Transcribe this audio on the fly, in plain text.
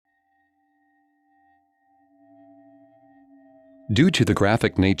Due to the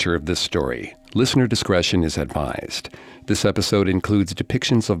graphic nature of this story, listener discretion is advised. This episode includes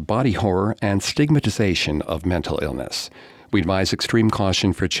depictions of body horror and stigmatization of mental illness. We advise extreme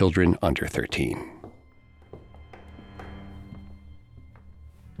caution for children under 13.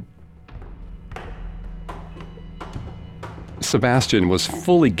 Sebastian was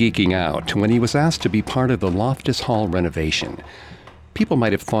fully geeking out when he was asked to be part of the Loftus Hall renovation. People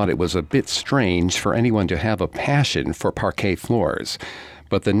might have thought it was a bit strange for anyone to have a passion for parquet floors,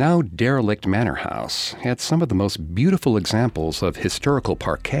 but the now derelict manor house had some of the most beautiful examples of historical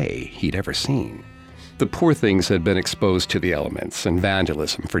parquet he'd ever seen. The poor things had been exposed to the elements and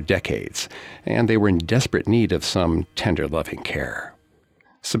vandalism for decades, and they were in desperate need of some tender, loving care.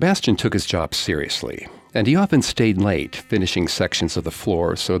 Sebastian took his job seriously, and he often stayed late finishing sections of the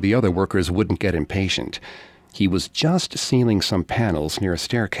floor so the other workers wouldn't get impatient. He was just sealing some panels near a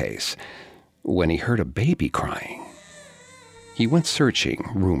staircase when he heard a baby crying. He went searching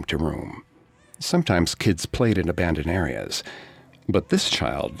room to room. Sometimes kids played in abandoned areas, but this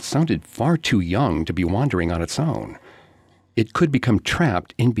child sounded far too young to be wandering on its own. It could become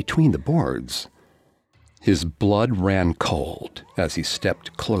trapped in between the boards. His blood ran cold as he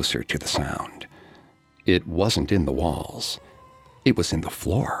stepped closer to the sound. It wasn't in the walls. It was in the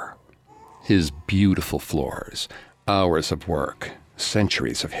floor. His beautiful floors, hours of work,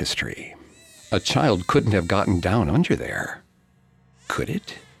 centuries of history. A child couldn't have gotten down under there. Could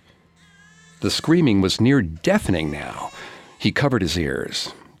it? The screaming was near deafening now. He covered his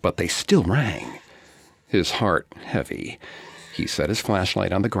ears, but they still rang. His heart heavy, he set his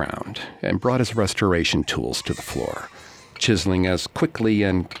flashlight on the ground and brought his restoration tools to the floor, chiseling as quickly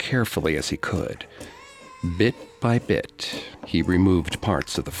and carefully as he could. Bit by bit, he removed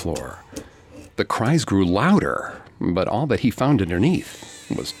parts of the floor. The cries grew louder, but all that he found underneath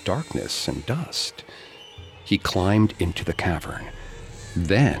was darkness and dust. He climbed into the cavern.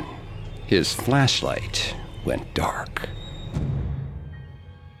 Then, his flashlight went dark.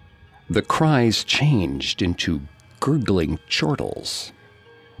 The cries changed into gurgling chortles.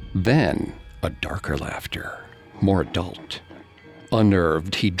 Then, a darker laughter, more adult.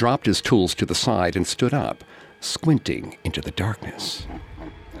 Unnerved, he dropped his tools to the side and stood up, squinting into the darkness.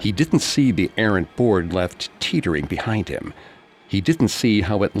 He didn't see the errant board left teetering behind him. He didn't see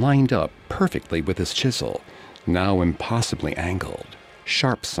how it lined up perfectly with his chisel, now impossibly angled,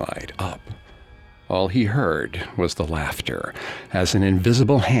 sharp side up. All he heard was the laughter as an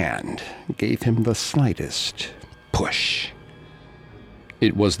invisible hand gave him the slightest push.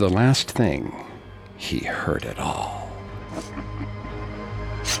 It was the last thing he heard at all.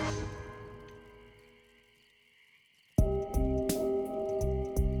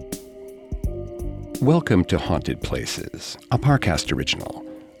 Welcome to Haunted Places, a Parcast original.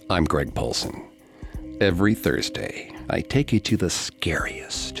 I'm Greg Polson. Every Thursday, I take you to the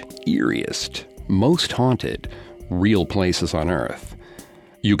scariest, eeriest, most haunted, real places on Earth.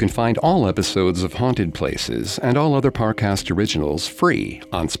 You can find all episodes of Haunted Places and all other Parcast originals free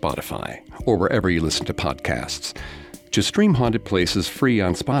on Spotify or wherever you listen to podcasts. To stream Haunted Places free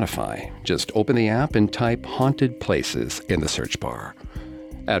on Spotify, just open the app and type Haunted Places in the search bar.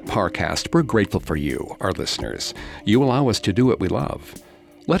 At Parcast, we're grateful for you, our listeners. You allow us to do what we love.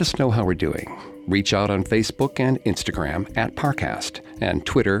 Let us know how we're doing. Reach out on Facebook and Instagram at Parcast and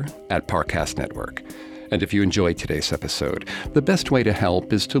Twitter at Parcast Network. And if you enjoyed today's episode, the best way to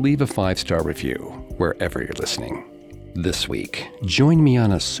help is to leave a 5-star review wherever you're listening. This week, join me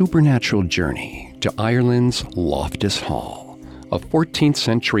on a supernatural journey to Ireland's Loftus Hall, a 14th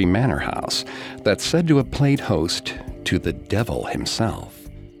century manor house that's said to have played host to the devil himself.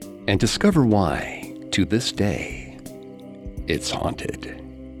 And discover why, to this day, it's haunted.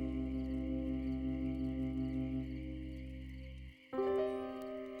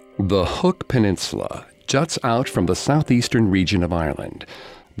 The Hook Peninsula juts out from the southeastern region of Ireland.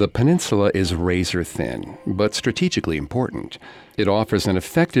 The peninsula is razor thin, but strategically important. It offers an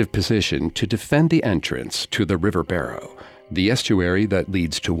effective position to defend the entrance to the River Barrow, the estuary that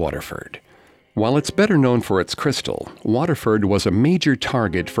leads to Waterford. While it's better known for its crystal, Waterford was a major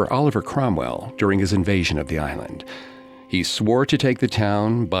target for Oliver Cromwell during his invasion of the island. He swore to take the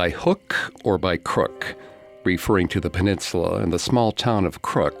town by hook or by crook, referring to the peninsula and the small town of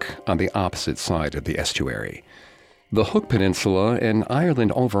Crook on the opposite side of the estuary. The Hook Peninsula and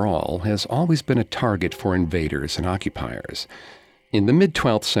Ireland overall has always been a target for invaders and occupiers. In the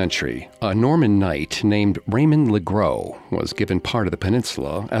mid-12th century, a Norman knight named Raymond le Gros was given part of the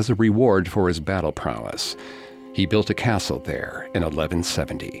peninsula as a reward for his battle prowess. He built a castle there in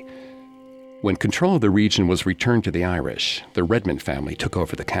 1170. When control of the region was returned to the Irish, the Redmond family took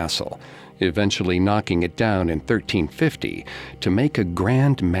over the castle, eventually knocking it down in 1350 to make a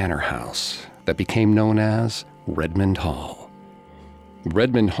grand manor house that became known as Redmond Hall.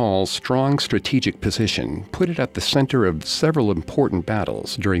 Redmond Hall's strong strategic position put it at the center of several important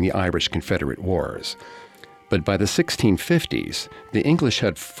battles during the Irish Confederate Wars. But by the 1650s, the English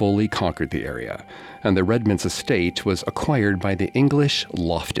had fully conquered the area, and the Redmonds estate was acquired by the English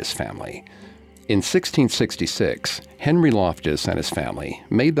Loftus family. In 1666, Henry Loftus and his family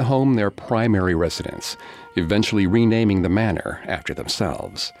made the home their primary residence, eventually renaming the manor after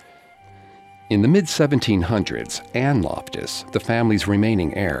themselves. In the mid-1700s, Anne Loftus, the family's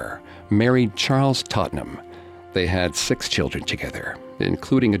remaining heir, married Charles Tottenham. They had 6 children together,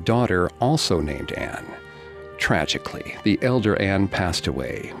 including a daughter also named Anne. Tragically, the elder Anne passed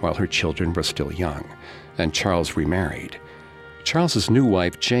away while her children were still young, and Charles remarried. Charles's new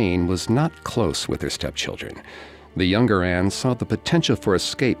wife, Jane, was not close with her stepchildren. The younger Anne saw the potential for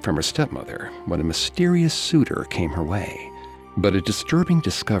escape from her stepmother when a mysterious suitor came her way. But a disturbing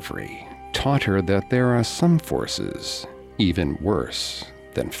discovery taught her that there are some forces even worse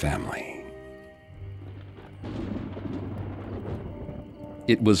than family.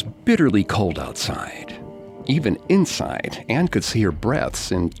 It was bitterly cold outside. Even inside, Anne could see her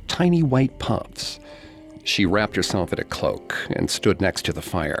breaths in tiny white puffs. She wrapped herself in a cloak and stood next to the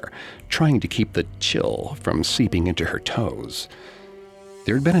fire, trying to keep the chill from seeping into her toes.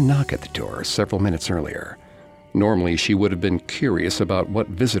 There had been a knock at the door several minutes earlier. Normally, she would have been curious about what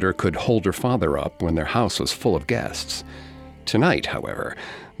visitor could hold her father up when their house was full of guests. Tonight, however,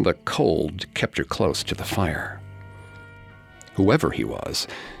 the cold kept her close to the fire. Whoever he was,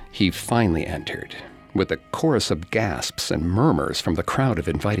 he finally entered, with a chorus of gasps and murmurs from the crowd of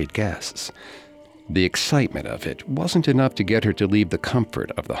invited guests. The excitement of it wasn't enough to get her to leave the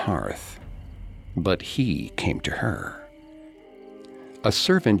comfort of the hearth. But he came to her. A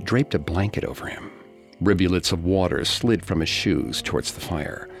servant draped a blanket over him. Rivulets of water slid from his shoes towards the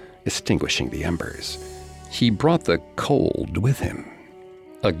fire, extinguishing the embers. He brought the cold with him.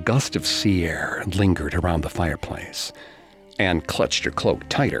 A gust of sea air lingered around the fireplace. Anne clutched her cloak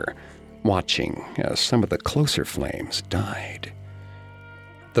tighter, watching as some of the closer flames died.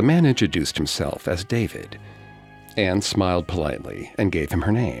 The man introduced himself as David. Anne smiled politely and gave him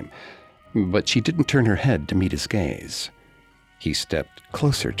her name, but she didn't turn her head to meet his gaze. He stepped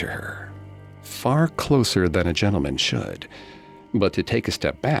closer to her, far closer than a gentleman should, but to take a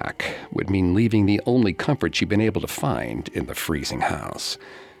step back would mean leaving the only comfort she'd been able to find in the freezing house.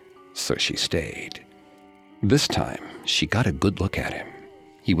 So she stayed. This time, she got a good look at him.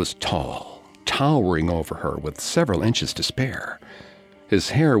 He was tall, towering over her with several inches to spare. His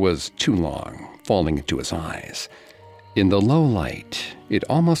hair was too long, falling into his eyes. In the low light, it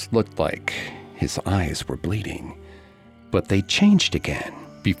almost looked like his eyes were bleeding. But they changed again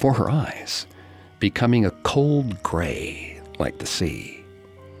before her eyes, becoming a cold gray like the sea.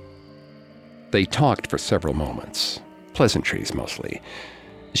 They talked for several moments, pleasantries mostly.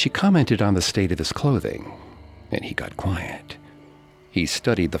 She commented on the state of his clothing, and he got quiet. He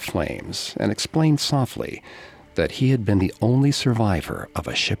studied the flames and explained softly that he had been the only survivor of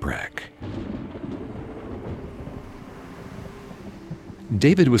a shipwreck.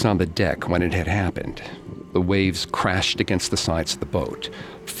 David was on the deck when it had happened. The waves crashed against the sides of the boat,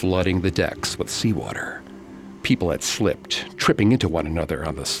 flooding the decks with seawater. People had slipped, tripping into one another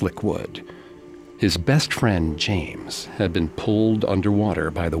on the slick wood. His best friend, James, had been pulled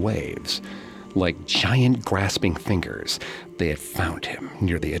underwater by the waves. Like giant grasping fingers, they had found him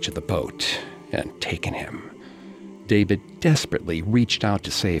near the edge of the boat and taken him. David desperately reached out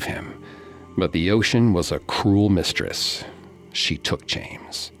to save him, but the ocean was a cruel mistress. She took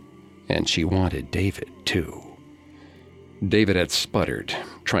James, and she wanted David too. David had sputtered,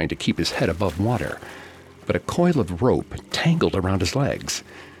 trying to keep his head above water, but a coil of rope tangled around his legs.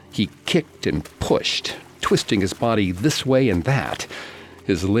 He kicked and pushed, twisting his body this way and that.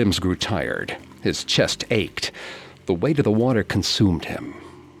 His limbs grew tired. His chest ached. The weight of the water consumed him,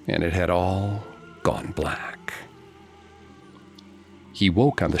 and it had all gone black. He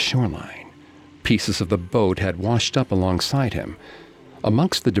woke on the shoreline. Pieces of the boat had washed up alongside him.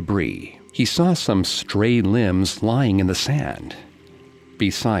 Amongst the debris, he saw some stray limbs lying in the sand.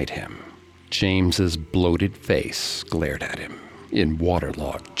 Beside him, James's bloated face glared at him in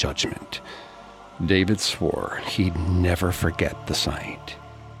waterlogged judgment. David swore he'd never forget the sight.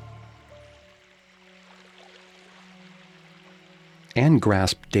 Anne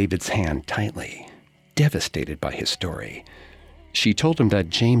grasped David's hand tightly, devastated by his story. She told him that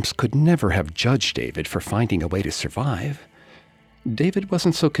James could never have judged David for finding a way to survive. David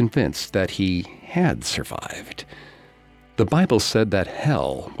wasn't so convinced that he had survived. The Bible said that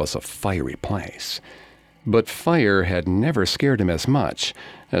hell was a fiery place, but fire had never scared him as much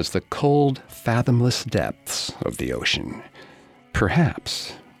as the cold, fathomless depths of the ocean.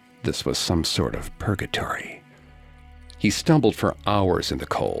 Perhaps this was some sort of purgatory. He stumbled for hours in the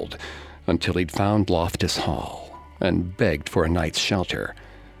cold until he'd found Loftus Hall and begged for a night's shelter.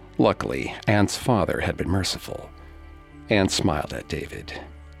 Luckily, Anne's father had been merciful. Anne smiled at David,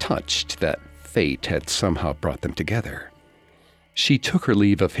 touched that fate had somehow brought them together. She took her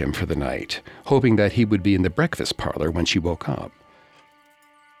leave of him for the night, hoping that he would be in the breakfast parlor when she woke up.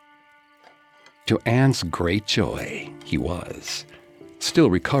 To Anne's great joy, he was. Still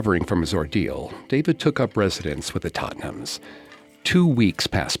recovering from his ordeal, David took up residence with the Tottenhams. 2 weeks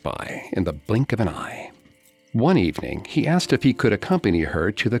passed by in the blink of an eye. One evening, he asked if he could accompany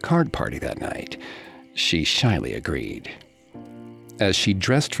her to the card party that night. She shyly agreed. As she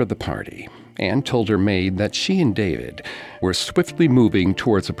dressed for the party, Anne told her maid that she and David were swiftly moving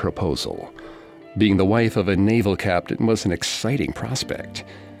towards a proposal. Being the wife of a naval captain was an exciting prospect.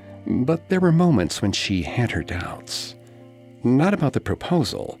 But there were moments when she had her doubts. Not about the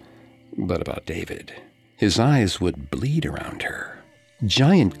proposal, but about David. His eyes would bleed around her.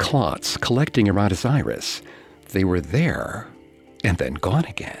 Giant clots collecting around his iris. They were there, and then gone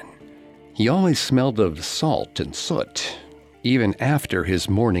again. He always smelled of salt and soot, even after his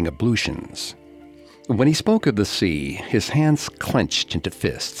morning ablutions. When he spoke of the sea, his hands clenched into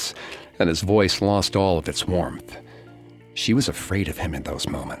fists, and his voice lost all of its warmth. She was afraid of him in those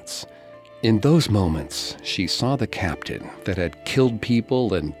moments. In those moments, she saw the captain that had killed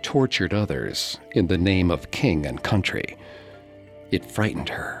people and tortured others in the name of king and country. It frightened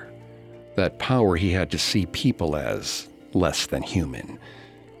her, that power he had to see people as less than human.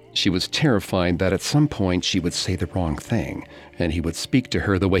 She was terrified that at some point she would say the wrong thing, and he would speak to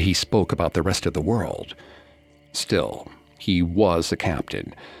her the way he spoke about the rest of the world. Still, he was a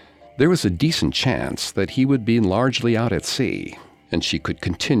captain. There was a decent chance that he would be largely out at sea, and she could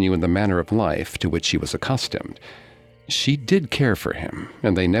continue in the manner of life to which she was accustomed. She did care for him,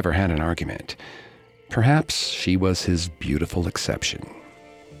 and they never had an argument. Perhaps she was his beautiful exception.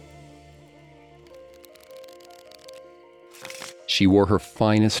 She wore her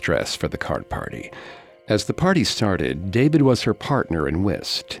finest dress for the card party. As the party started, David was her partner in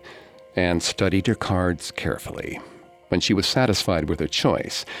whist, and studied her cards carefully. When she was satisfied with her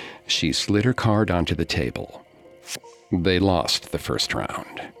choice, she slid her card onto the table. They lost the first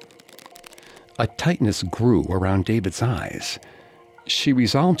round. A tightness grew around David's eyes. She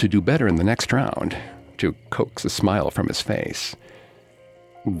resolved to do better in the next round, to coax a smile from his face.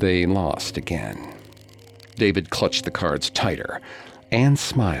 They lost again. David clutched the cards tighter. Anne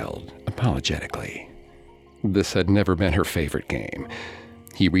smiled apologetically. This had never been her favorite game.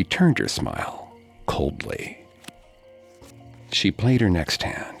 He returned her smile coldly. She played her next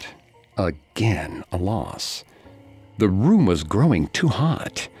hand. Again, a loss. The room was growing too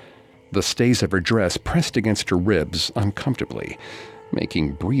hot. The stays of her dress pressed against her ribs uncomfortably,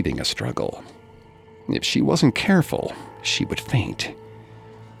 making breathing a struggle. If she wasn't careful, she would faint.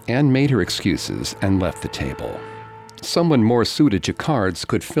 Anne made her excuses and left the table. Someone more suited to cards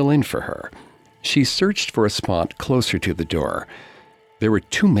could fill in for her. She searched for a spot closer to the door. There were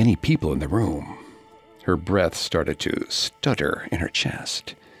too many people in the room. Her breath started to stutter in her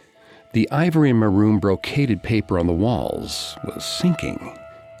chest. The ivory maroon brocaded paper on the walls was sinking,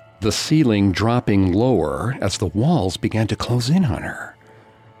 the ceiling dropping lower as the walls began to close in on her.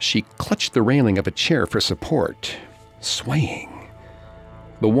 She clutched the railing of a chair for support, swaying.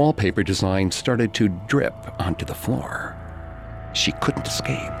 The wallpaper design started to drip onto the floor. She couldn't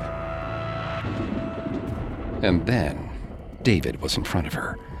escape. And then David was in front of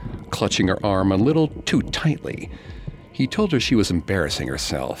her, clutching her arm a little too tightly. He told her she was embarrassing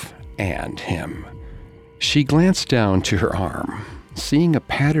herself and him. She glanced down to her arm, seeing a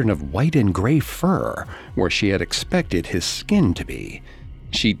pattern of white and gray fur where she had expected his skin to be.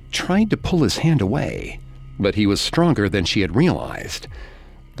 She tried to pull his hand away, but he was stronger than she had realized.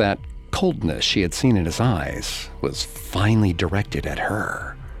 That coldness she had seen in his eyes was finally directed at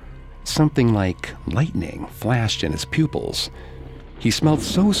her. Something like lightning flashed in his pupils. He smelled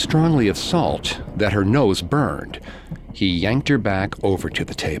so strongly of salt that her nose burned. He yanked her back over to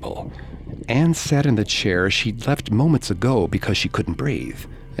the table. Anne sat in the chair she'd left moments ago because she couldn't breathe,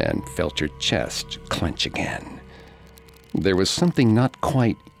 and felt her chest clench again. There was something not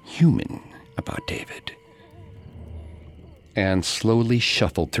quite human about David. Anne slowly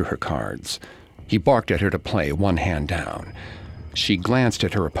shuffled through her cards. He barked at her to play, one hand down. She glanced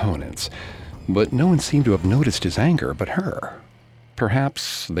at her opponents, but no one seemed to have noticed his anger but her.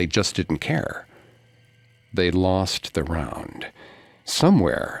 Perhaps they just didn't care. They lost the round.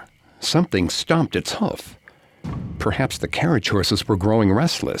 Somewhere, something stomped its hoof. Perhaps the carriage horses were growing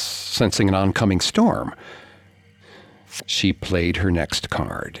restless, sensing an oncoming storm. She played her next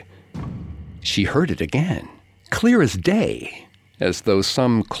card. She heard it again, clear as day, as though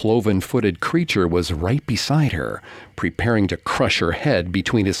some cloven-footed creature was right beside her, preparing to crush her head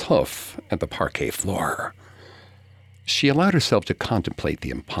between his hoof and the parquet floor. She allowed herself to contemplate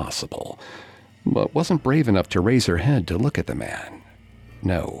the impossible, but wasn't brave enough to raise her head to look at the man.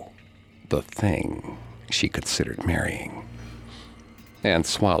 No, the thing she considered marrying. Anne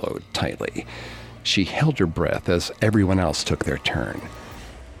swallowed tightly. She held her breath as everyone else took their turn.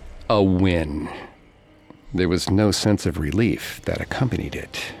 A win. There was no sense of relief that accompanied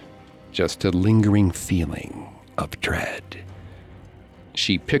it, just a lingering feeling of dread.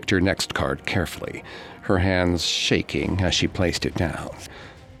 She picked her next card carefully, her hands shaking as she placed it down.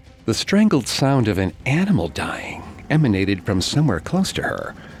 The strangled sound of an animal dying emanated from somewhere close to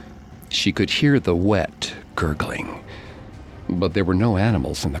her. She could hear the wet gurgling, but there were no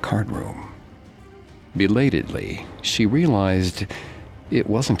animals in the card room. Belatedly, she realized it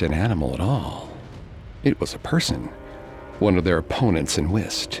wasn't an animal at all. It was a person, one of their opponents in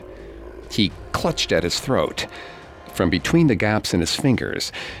whist. He clutched at his throat. From between the gaps in his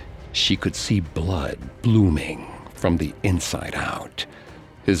fingers, she could see blood blooming from the inside out,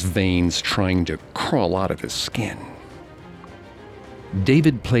 his veins trying to crawl out of his skin.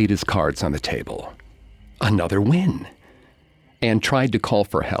 David played his cards on the table. Another win. Anne tried to call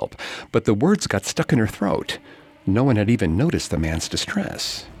for help, but the words got stuck in her throat. No one had even noticed the man's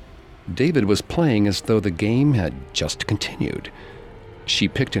distress. David was playing as though the game had just continued. She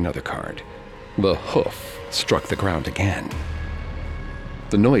picked another card. The hoof struck the ground again.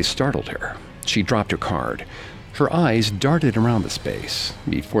 The noise startled her. She dropped her card. Her eyes darted around the space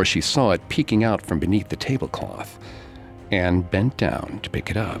before she saw it peeking out from beneath the tablecloth. Anne bent down to pick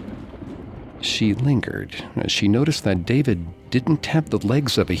it up. She lingered as she noticed that David didn't have the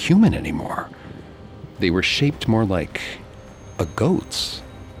legs of a human anymore. They were shaped more like a goat's.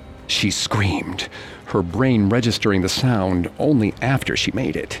 She screamed, her brain registering the sound only after she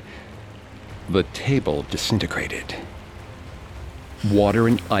made it. The table disintegrated. Water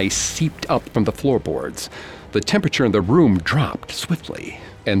and ice seeped up from the floorboards. The temperature in the room dropped swiftly,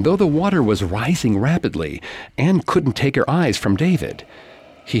 and though the water was rising rapidly, Anne couldn't take her eyes from David.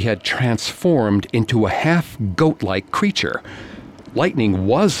 He had transformed into a half-goat-like creature. Lightning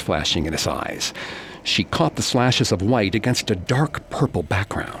was flashing in his eyes. She caught the slashes of white against a dark purple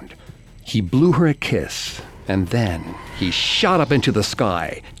background. He blew her a kiss, and then he shot up into the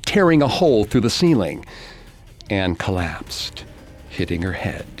sky, tearing a hole through the ceiling. Anne collapsed, hitting her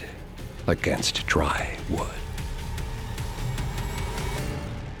head against dry wood.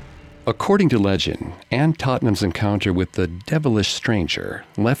 According to legend, Anne Tottenham's encounter with the devilish stranger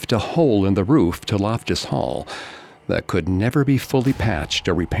left a hole in the roof to Loftus Hall that could never be fully patched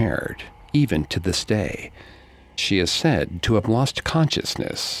or repaired, even to this day. She is said to have lost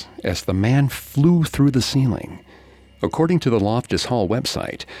consciousness as the man flew through the ceiling. According to the Loftus Hall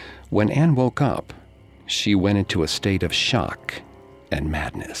website, when Anne woke up, she went into a state of shock and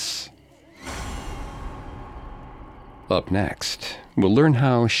madness. Up next, we'll learn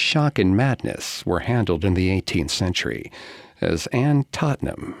how shock and madness were handled in the 18th century as Anne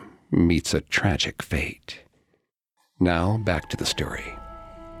Tottenham meets a tragic fate. Now, back to the story.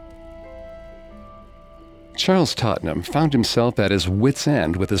 Charles Tottenham found himself at his wit's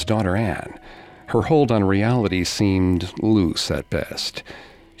end with his daughter Anne. Her hold on reality seemed loose at best.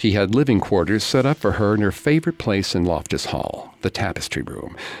 He had living quarters set up for her in her favorite place in Loftus Hall, the tapestry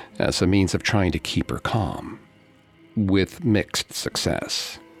room, as a means of trying to keep her calm. With mixed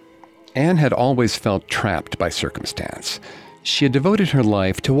success. Anne had always felt trapped by circumstance. She had devoted her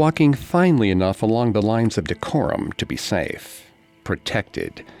life to walking finely enough along the lines of decorum to be safe,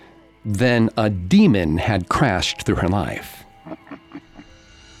 protected. Then a demon had crashed through her life.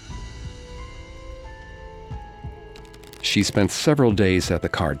 She spent several days at the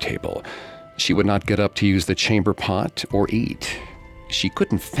card table. She would not get up to use the chamber pot or eat. She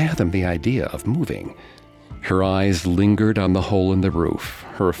couldn't fathom the idea of moving. Her eyes lingered on the hole in the roof.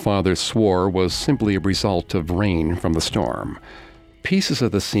 Her father swore was simply a result of rain from the storm. Pieces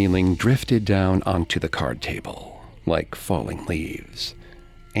of the ceiling drifted down onto the card table, like falling leaves.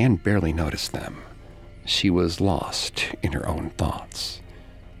 Anne barely noticed them. She was lost in her own thoughts.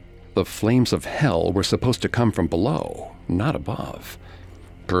 The flames of hell were supposed to come from below, not above.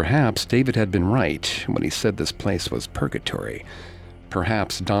 Perhaps David had been right when he said this place was purgatory.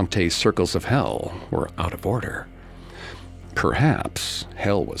 Perhaps Dante's circles of hell were out of order. Perhaps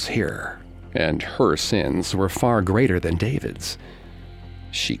hell was here, and her sins were far greater than David's.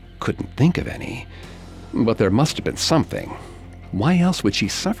 She couldn't think of any, but there must have been something. Why else would she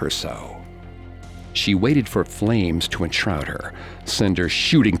suffer so? She waited for flames to enshroud her, send her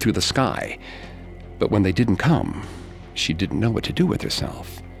shooting through the sky. But when they didn't come, she didn't know what to do with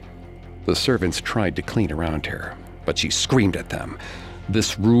herself. The servants tried to clean around her, but she screamed at them.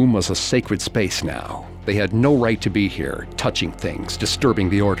 This room was a sacred space now. They had no right to be here, touching things, disturbing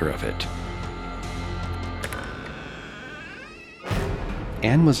the order of it.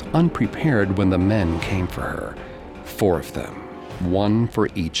 Anne was unprepared when the men came for her. 4 of them, 1 for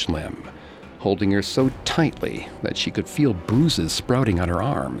each limb, holding her so tightly that she could feel bruises sprouting on her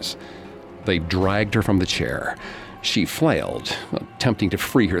arms. They dragged her from the chair. She flailed, attempting to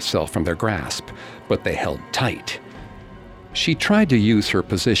free herself from their grasp, but they held tight. She tried to use her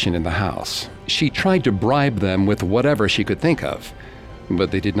position in the house. She tried to bribe them with whatever she could think of,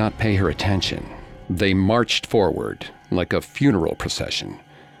 but they did not pay her attention. They marched forward like a funeral procession.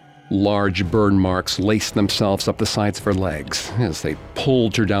 Large burn marks laced themselves up the sides of her legs as they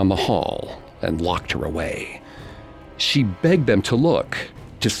pulled her down the hall and locked her away. She begged them to look,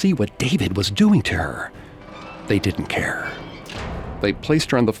 to see what David was doing to her. They didn't care. They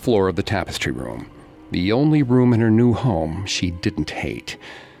placed her on the floor of the tapestry room, the only room in her new home she didn't hate,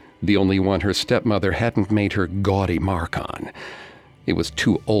 the only one her stepmother hadn't made her gaudy mark on. It was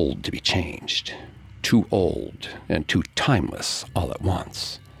too old to be changed, too old and too timeless all at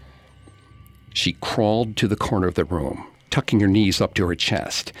once. She crawled to the corner of the room, tucking her knees up to her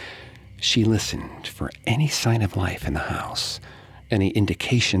chest. She listened for any sign of life in the house, any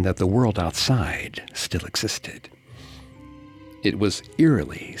indication that the world outside still existed. It was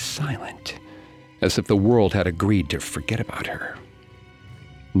eerily silent, as if the world had agreed to forget about her.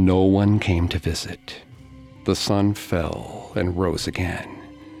 No one came to visit. The sun fell and rose again.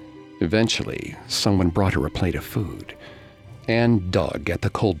 Eventually, someone brought her a plate of food. Anne dug at the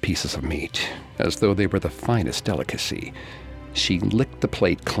cold pieces of meat, as though they were the finest delicacy. She licked the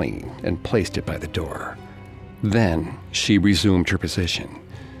plate clean and placed it by the door. Then she resumed her position.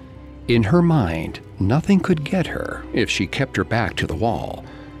 In her mind, nothing could get her if she kept her back to the wall.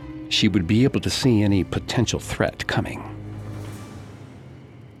 She would be able to see any potential threat coming.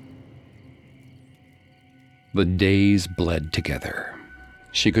 The days bled together.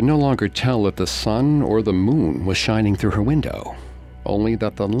 She could no longer tell if the sun or the moon was shining through her window, only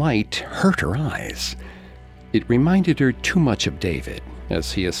that the light hurt her eyes. It reminded her too much of David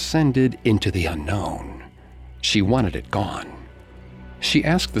as he ascended into the unknown. She wanted it gone. She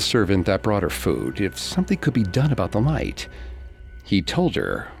asked the servant that brought her food if something could be done about the light. He told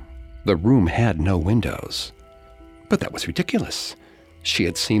her the room had no windows. But that was ridiculous. She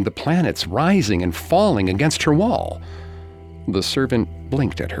had seen the planets rising and falling against her wall. The servant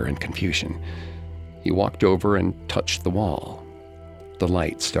blinked at her in confusion. He walked over and touched the wall. The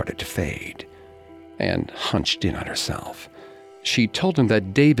light started to fade. Anne hunched in on herself. She told him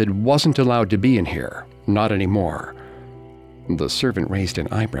that David wasn't allowed to be in here, not anymore. The servant raised an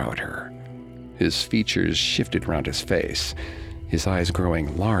eyebrow at her. His features shifted around his face, his eyes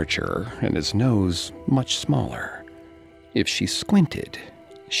growing larger and his nose much smaller. If she squinted,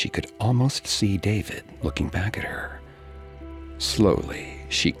 she could almost see David looking back at her. Slowly,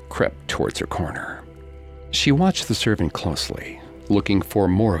 she crept towards her corner. She watched the servant closely, looking for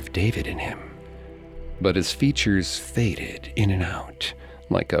more of David in him. But his features faded in and out,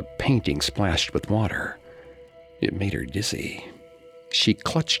 like a painting splashed with water. It made her dizzy. She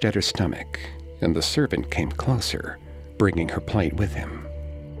clutched at her stomach, and the servant came closer, bringing her plate with him.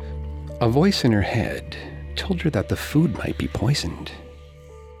 A voice in her head told her that the food might be poisoned.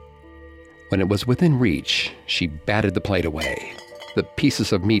 When it was within reach, she batted the plate away. The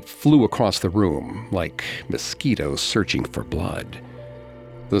pieces of meat flew across the room like mosquitoes searching for blood.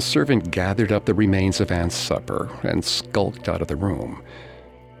 The servant gathered up the remains of Anne's supper and skulked out of the room.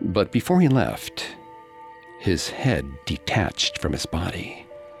 But before he left, his head detached from his body.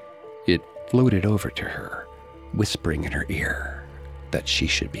 It floated over to her, whispering in her ear that she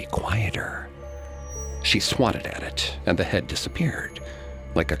should be quieter. She swatted at it, and the head disappeared,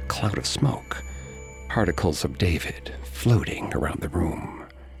 like a cloud of smoke. Particles of David floating around the room,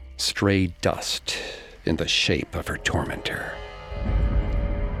 stray dust in the shape of her tormentor.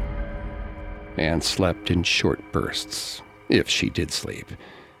 Anne slept in short bursts, if she did sleep.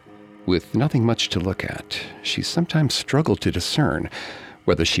 With nothing much to look at, she sometimes struggled to discern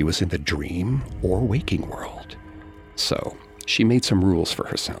whether she was in the dream or waking world. So, she made some rules for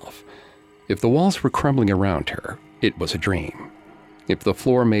herself. If the walls were crumbling around her, it was a dream. If the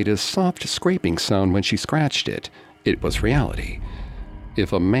floor made a soft scraping sound when she scratched it, it was reality.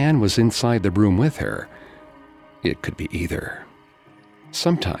 If a man was inside the room with her, it could be either.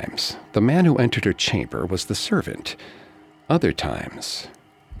 Sometimes, the man who entered her chamber was the servant. Other times,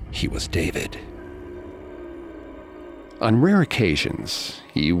 he was David. On rare occasions,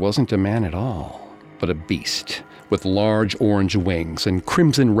 he wasn't a man at all, but a beast with large orange wings and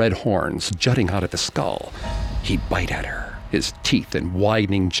crimson-red horns jutting out of his skull. He'd bite at her, his teeth and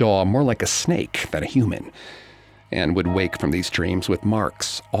widening jaw more like a snake than a human. Anne would wake from these dreams with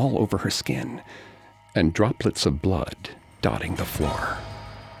marks all over her skin and droplets of blood dotting the floor.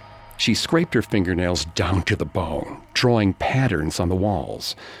 She scraped her fingernails down to the bone, drawing patterns on the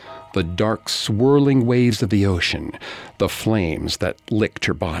walls. The dark, swirling waves of the ocean, the flames that licked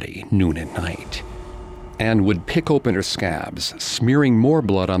her body noon and night. Anne would pick open her scabs, smearing more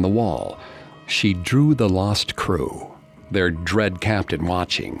blood on the wall. She drew the lost crew, their dread captain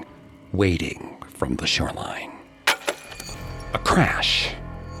watching, waiting from the shoreline. A crash.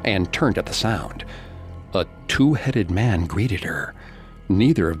 Anne turned at the sound. A two-headed man greeted her,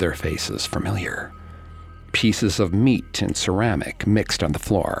 neither of their faces familiar. Pieces of meat and ceramic mixed on the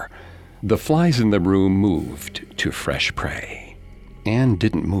floor. The flies in the room moved to fresh prey. Anne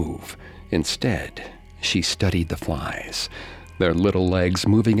didn't move. Instead, she studied the flies, their little legs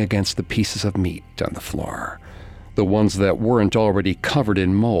moving against the pieces of meat on the floor, the ones that weren't already covered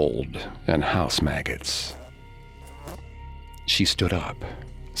in mold and house maggots. She stood up.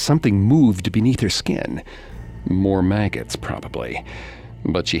 Something moved beneath her skin. More maggots, probably,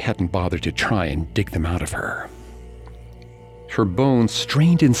 but she hadn't bothered to try and dig them out of her. Her bones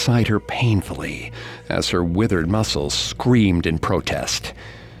strained inside her painfully as her withered muscles screamed in protest.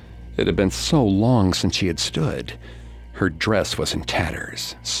 It had been so long since she had stood. Her dress was in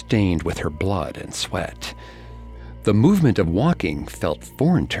tatters, stained with her blood and sweat. The movement of walking felt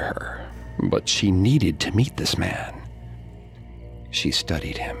foreign to her, but she needed to meet this man. She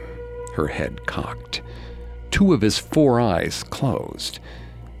studied him, her head cocked. Two of his 4 eyes closed.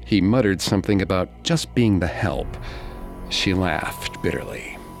 He muttered something about just being the help. She laughed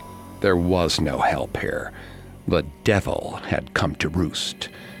bitterly. There was no help here. The devil had come to roost.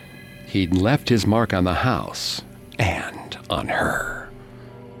 He'd left his mark on the house and on her.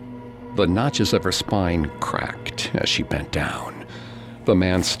 The notches of her spine cracked as she bent down. The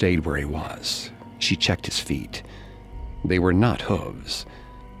man stayed where he was. She checked his feet. They were not hooves,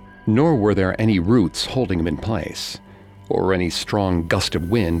 nor were there any roots holding him in place, or any strong gust of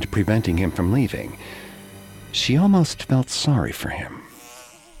wind preventing him from leaving. She almost felt sorry for him.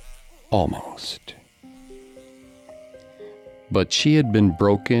 Almost. But she had been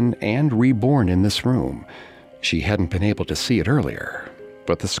broken and reborn in this room. She hadn't been able to see it earlier,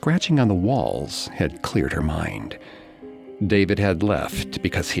 but the scratching on the walls had cleared her mind. David had left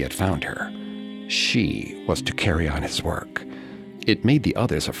because he had found her. She was to carry on his work. It made the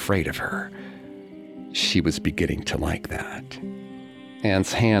others afraid of her. She was beginning to like that.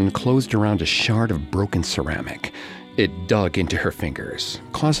 Anne's hand closed around a shard of broken ceramic. It dug into her fingers,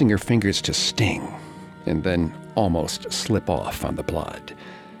 causing her fingers to sting, and then almost slip off on the blood.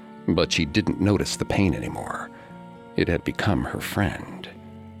 But she didn't notice the pain anymore. It had become her friend,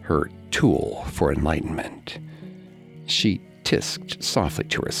 her tool for enlightenment. She tisked softly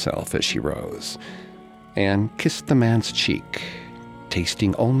to herself as she rose, and kissed the man's cheek,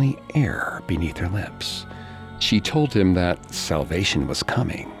 tasting only air beneath her lips. She told him that salvation was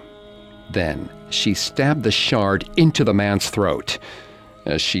coming. Then she stabbed the shard into the man's throat.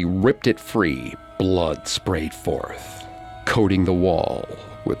 As she ripped it free, blood sprayed forth, coating the wall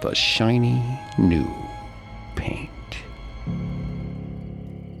with a shiny new paint.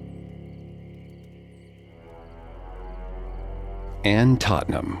 Anne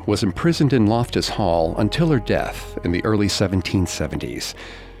Tottenham was imprisoned in Loftus Hall until her death in the early 1770s.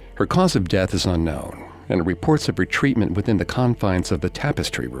 Her cause of death is unknown, and reports of her treatment within the confines of the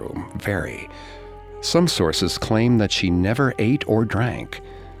tapestry room vary. Some sources claim that she never ate or drank.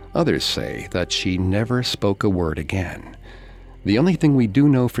 Others say that she never spoke a word again. The only thing we do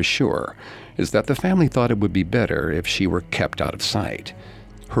know for sure is that the family thought it would be better if she were kept out of sight.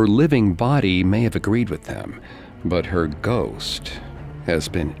 Her living body may have agreed with them, but her ghost has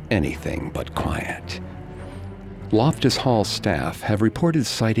been anything but quiet. Loftus Hall staff have reported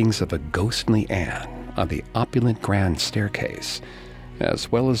sightings of a ghostly Anne on the opulent grand staircase,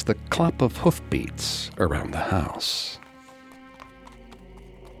 as well as the clop of hoofbeats around the house.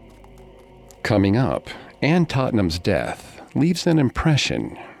 Coming up, Anne Tottenham's death leaves an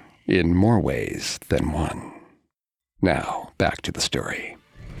impression in more ways than one. Now, back to the story.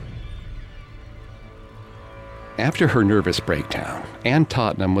 After her nervous breakdown, Anne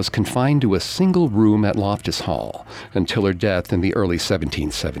Tottenham was confined to a single room at Loftus Hall until her death in the early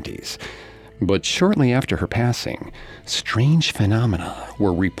 1770s. But shortly after her passing, strange phenomena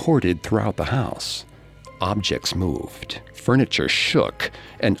were reported throughout the house. Objects moved, furniture shook,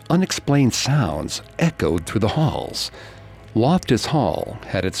 and unexplained sounds echoed through the halls. Loftus Hall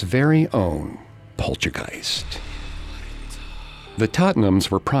had its very own poltergeist. The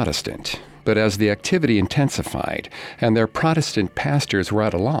Tottenhams were Protestant, but as the activity intensified and their Protestant pastors were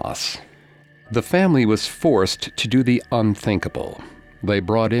at a loss, the family was forced to do the unthinkable. They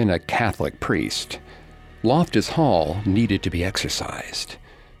brought in a Catholic priest. Loftus Hall needed to be exorcised.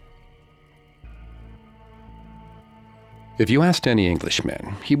 If you asked any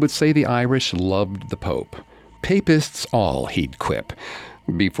Englishman, he would say the Irish loved the Pope. Papists all, he'd quip,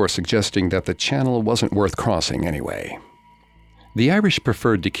 before suggesting that the Channel wasn't worth crossing anyway. The Irish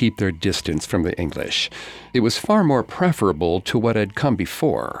preferred to keep their distance from the English. It was far more preferable to what had come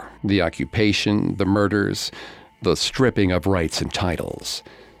before: the occupation, the murders, the stripping of rights and titles.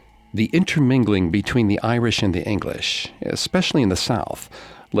 The intermingling between the Irish and the English, especially in the South,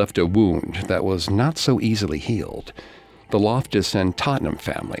 left a wound that was not so easily healed. The Loftus and Tottenham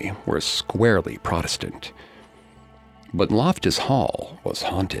family were squarely Protestant. But Loftus Hall was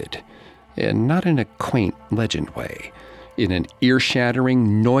haunted, and not in a quaint legend way, in an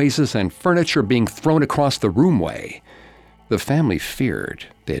ear-shattering, noises and furniture being thrown across the room way. The family feared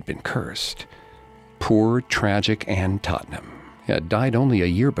they had been cursed. Poor, tragic Anne Tottenham had died only a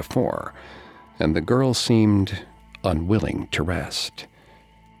year before, and the girl seemed unwilling to rest.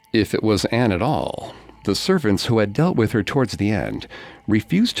 If it was Anne at all, the servants who had dealt with her towards the end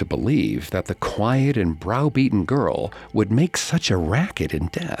refused to believe that the quiet and browbeaten girl would make such a racket in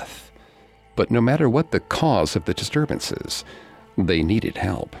death. But no matter what the cause of the disturbances, they needed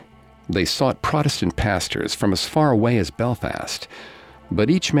help. They sought Protestant pastors from as far away as Belfast, but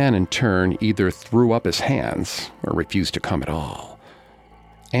each man in turn either threw up his hands or refused to come at all.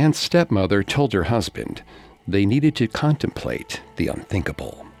 Anne's stepmother told her husband they needed to contemplate the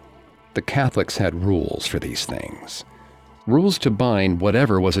unthinkable. The Catholics had rules for these things, rules to bind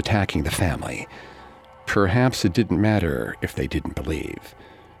whatever was attacking the family. Perhaps it didn't matter if they didn't believe.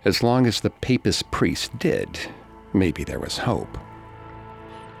 As long as the papist priest did, maybe there was hope.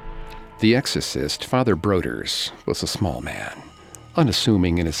 The exorcist, Father Broders, was a small man,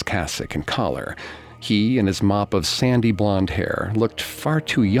 unassuming in his cassock and collar. He and his mop of sandy blonde hair looked far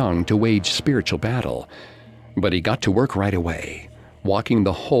too young to wage spiritual battle. But he got to work right away, walking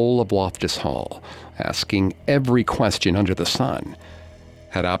the whole of Loftus Hall, asking every question under the sun.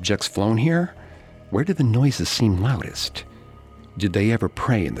 Had objects flown here? Where did the noises seem loudest? Did they ever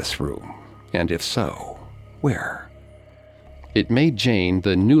pray in this room? And if so, where? It made Jane,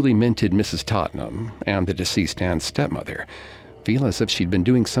 the newly minted Mrs. Tottenham, and the deceased Anne's stepmother, feel as if she'd been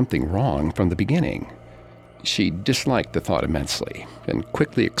doing something wrong from the beginning. She disliked the thought immensely and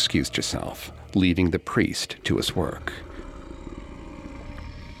quickly excused herself, leaving the priest to his work.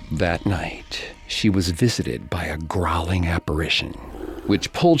 That night, she was visited by a growling apparition,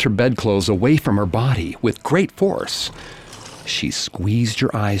 which pulled her bedclothes away from her body with great force. She squeezed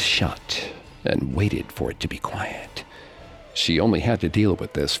her eyes shut and waited for it to be quiet. She only had to deal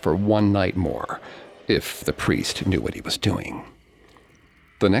with this for one night more, if the priest knew what he was doing.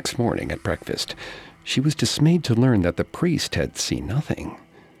 The next morning at breakfast, she was dismayed to learn that the priest had seen nothing.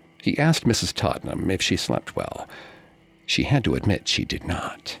 He asked Mrs. Tottenham if she slept well. She had to admit she did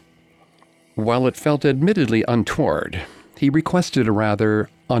not. While it felt admittedly untoward, he requested a rather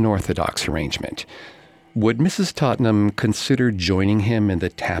unorthodox arrangement. Would Mrs. Tottenham consider joining him in the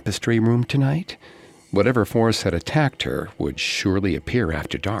tapestry room tonight? Whatever force had attacked her would surely appear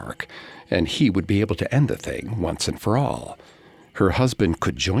after dark, and he would be able to end the thing once and for all. Her husband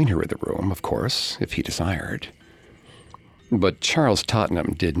could join her in the room, of course, if he desired. But Charles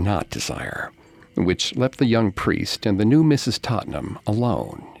Tottenham did not desire, which left the young priest and the new Mrs. Tottenham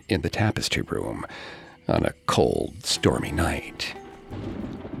alone in the tapestry room on a cold, stormy night.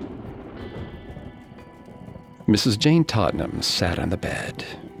 Mrs. Jane Tottenham sat on the bed,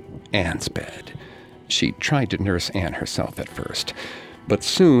 Anne's bed. She tried to nurse Anne herself at first, but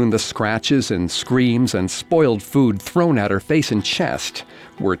soon the scratches and screams and spoiled food thrown at her face and chest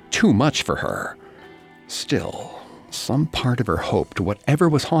were too much for her. Still, some part of her hoped whatever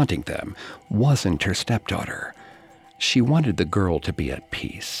was haunting them wasn't her stepdaughter. She wanted the girl to be at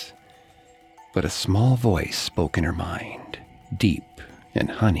peace. But a small voice spoke in her mind, deep and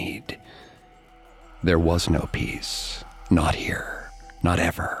honeyed. There was no peace. Not here. Not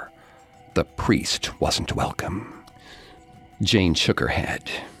ever. The priest wasn't welcome. Jane shook her head.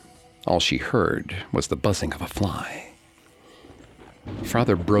 All she heard was the buzzing of a fly.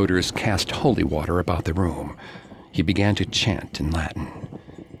 Father Broders cast holy water about the room. He began to chant in Latin.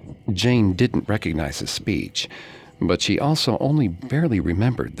 Jane didn't recognize his speech, but she also only barely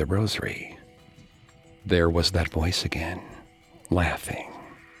remembered the rosary. There was that voice again, laughing,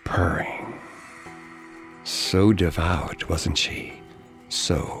 purring. So devout, wasn't she?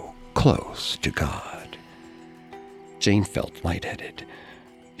 So close to God. Jane felt lightheaded.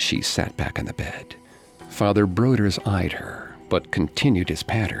 She sat back in the bed. Father Broders eyed her, but continued his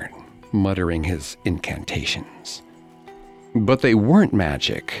pattern, muttering his incantations. But they weren't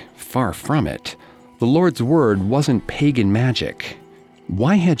magic, far from it. The Lord's word wasn't pagan magic.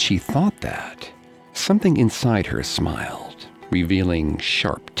 Why had she thought that? Something inside her smiled, revealing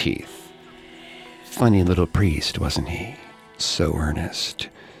sharp teeth. Funny little priest, wasn't he? So earnest.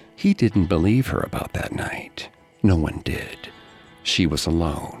 He didn't believe her about that night. No one did. She was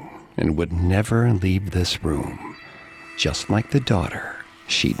alone and would never leave this room, just like the daughter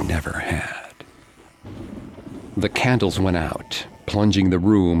she'd never had. The candles went out, plunging the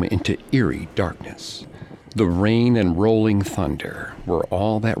room into eerie darkness. The rain and rolling thunder were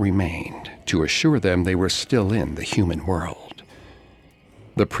all that remained to assure them they were still in the human world.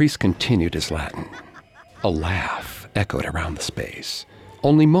 The priest continued his Latin. A laugh echoed around the space.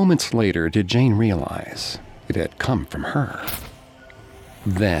 Only moments later did Jane realize it had come from her.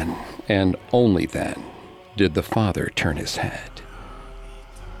 Then, and only then, did the father turn his head.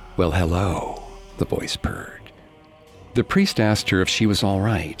 "Well, hello," the voice purred. The priest asked her if she was all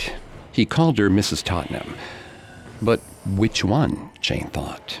right. He called her Mrs. Tottenham. But which one, Jane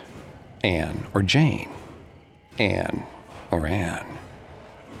thought? Anne or Jane? Anne or Anne?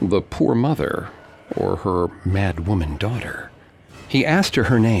 The poor mother or her mad woman daughter? He asked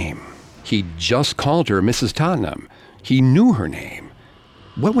her name. He just called her Mrs. Tottenham. He knew her name.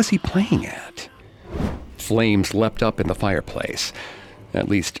 What was he playing at? Flames leapt up in the fireplace. At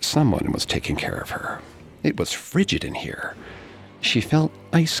least someone was taking care of her. It was frigid in here. She felt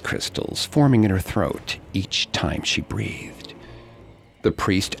ice crystals forming in her throat each time she breathed. The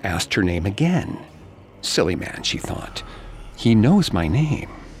priest asked her name again. Silly man, she thought. He knows my name.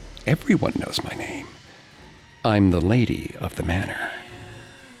 Everyone knows my name. I'm the lady of the manor.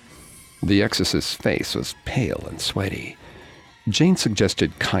 The exorcist's face was pale and sweaty. Jane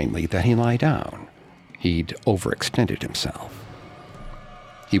suggested kindly that he lie down. He'd overextended himself.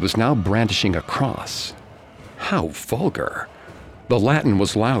 He was now brandishing a cross. How vulgar. The Latin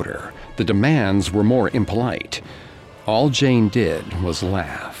was louder. The demands were more impolite. All Jane did was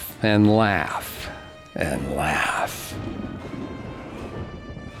laugh and laugh and laugh.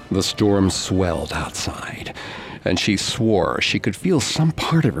 The storm swelled outside, and she swore she could feel some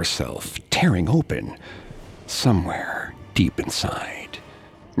part of herself tearing open, somewhere deep inside,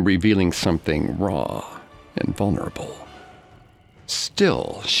 revealing something raw and vulnerable.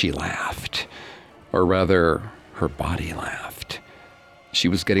 Still, she laughed. Or rather, her body laughed. She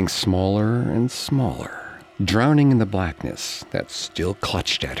was getting smaller and smaller, drowning in the blackness that still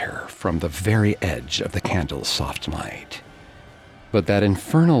clutched at her from the very edge of the candle's soft light. But that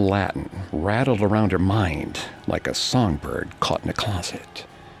infernal Latin rattled around her mind like a songbird caught in a closet.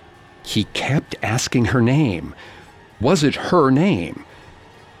 He kept asking her name. Was it her name?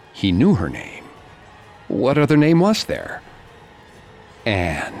 He knew her name. What other name was there?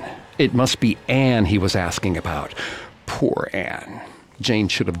 Anne. It must be Anne he was asking about. Poor Anne. Jane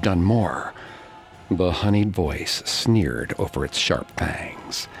should have done more. The honeyed voice sneered over its sharp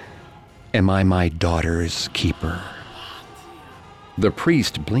fangs. Am I my daughter's keeper? The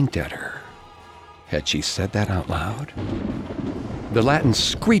priest blinked at her. Had she said that out loud? The Latin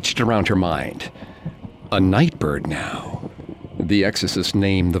screeched around her mind. A night bird now. The exorcist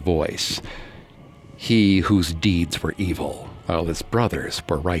named the voice. He whose deeds were evil, while his brothers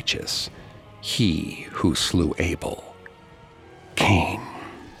were righteous. He who slew Abel. Cain.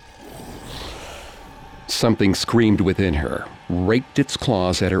 Something screamed within her, raked its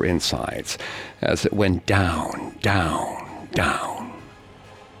claws at her insides as it went down, down, down.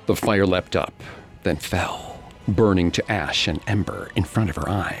 The fire leapt up, then fell, burning to ash and ember in front of her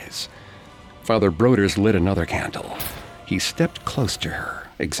eyes. Father Broders lit another candle. He stepped close to her,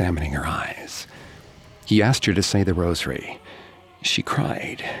 examining her eyes. He asked her to say the rosary. She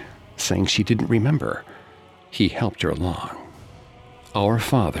cried, saying she didn't remember. He helped her along. Our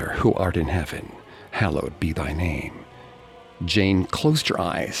Father, who art in heaven, hallowed be thy name. Jane closed her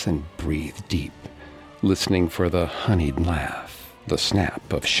eyes and breathed deep, listening for the honeyed laugh, the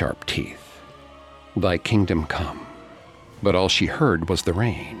snap of sharp teeth. Thy kingdom come. But all she heard was the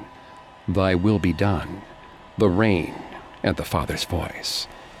rain. Thy will be done. The rain and the Father's voice.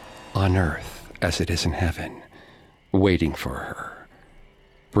 on earth as it is in heaven, waiting for her,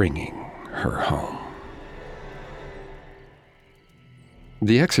 bringing her home.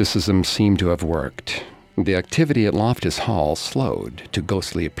 The exorcism seemed to have worked. The activity at Loftus Hall slowed to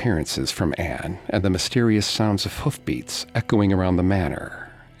ghostly appearances from Anne and the mysterious sounds of hoofbeats echoing around the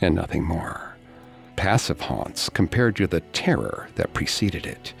manor, and nothing more. Passive haunts compared to the terror that preceded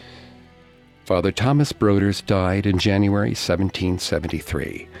it. Father Thomas Broders died in January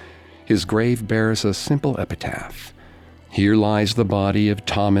 1773. His grave bears a simple epitaph. Here lies the body of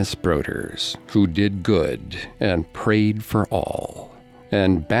Thomas Broders, who did good and prayed for all,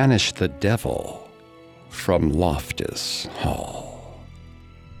 and banished the devil from Loftus Hall.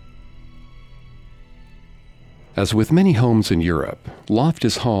 As with many homes in Europe,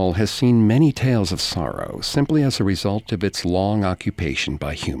 Loftus Hall has seen many tales of sorrow simply as a result of its long occupation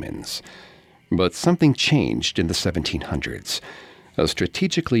by humans. But something changed in the 1700s. A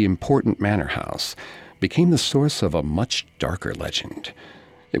strategically important manor house became the source of a much darker legend.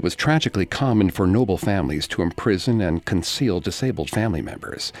 It was tragically common for noble families to imprison and conceal disabled family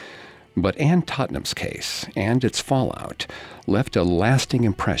members. But Anne Tottenham's case and its fallout left a lasting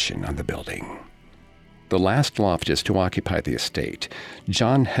impression on the building. The last Loftus to occupy the estate,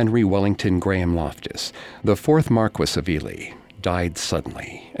 John Henry Wellington Graham Loftus, the fourth Marquess of Ely, died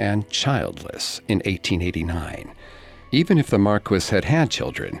suddenly and childless in 1889. Even if the Marquess had had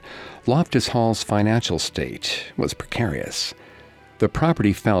children, Loftus Hall's financial state was precarious. The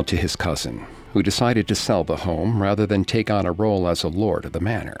property fell to his cousin, who decided to sell the home rather than take on a role as a lord of the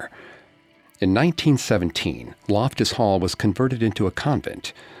manor. In 1917, Loftus Hall was converted into a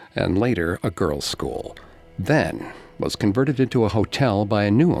convent, and later a girls' school. Then was converted into a hotel by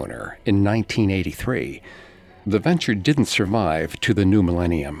a new owner in 1983. The venture didn't survive to the new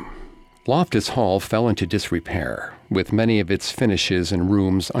millennium. Loftus Hall fell into disrepair, with many of its finishes and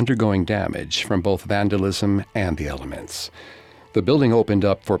rooms undergoing damage from both vandalism and the elements. The building opened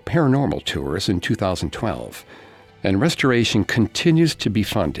up for paranormal tours in 2012, and restoration continues to be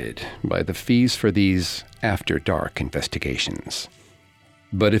funded by the fees for these after-dark investigations.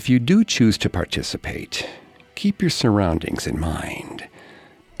 But if you do choose to participate, keep your surroundings in mind.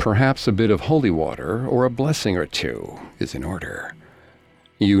 Perhaps a bit of holy water or a blessing or two is in order.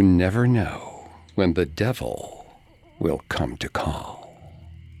 You never know when the devil will come to call.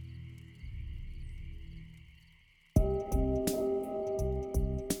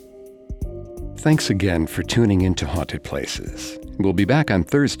 Thanks again for tuning in to Haunted Places. We'll be back on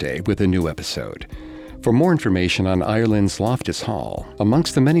Thursday with a new episode. For more information on Ireland's Loftus Hall,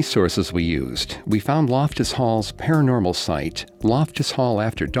 amongst the many sources we used, we found Loftus Hall's paranormal site, Loftus Hall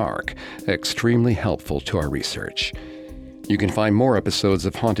After Dark, extremely helpful to our research. You can find more episodes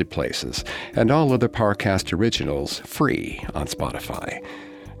of Haunted Places and all other Parcast originals free on Spotify.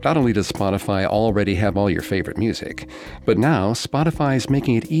 Not only does Spotify already have all your favorite music, but now Spotify is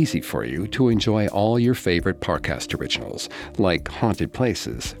making it easy for you to enjoy all your favorite Parcast originals, like Haunted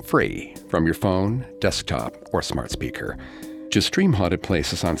Places, free from your phone, desktop, or smart speaker. Just stream Haunted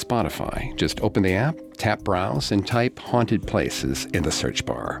Places on Spotify. Just open the app, tap Browse, and type Haunted Places in the search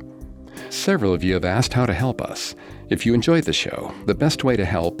bar. Several of you have asked how to help us. If you enjoyed the show, the best way to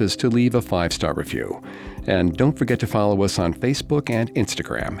help is to leave a 5-star review. And don't forget to follow us on Facebook and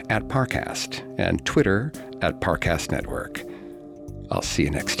Instagram at Parcast and Twitter at Parcast Network. I'll see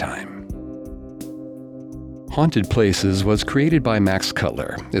you next time. Haunted Places was created by Max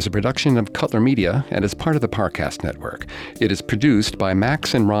Cutler, is a production of Cutler Media, and is part of the Parcast Network. It is produced by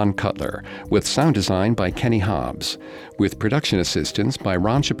Max and Ron Cutler, with sound design by Kenny Hobbs, with production assistance by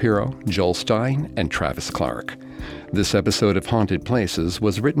Ron Shapiro, Joel Stein, and Travis Clark. This episode of Haunted Places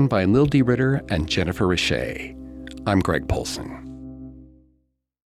was written by Lil D. Ritter and Jennifer Richey. I'm Greg Polson.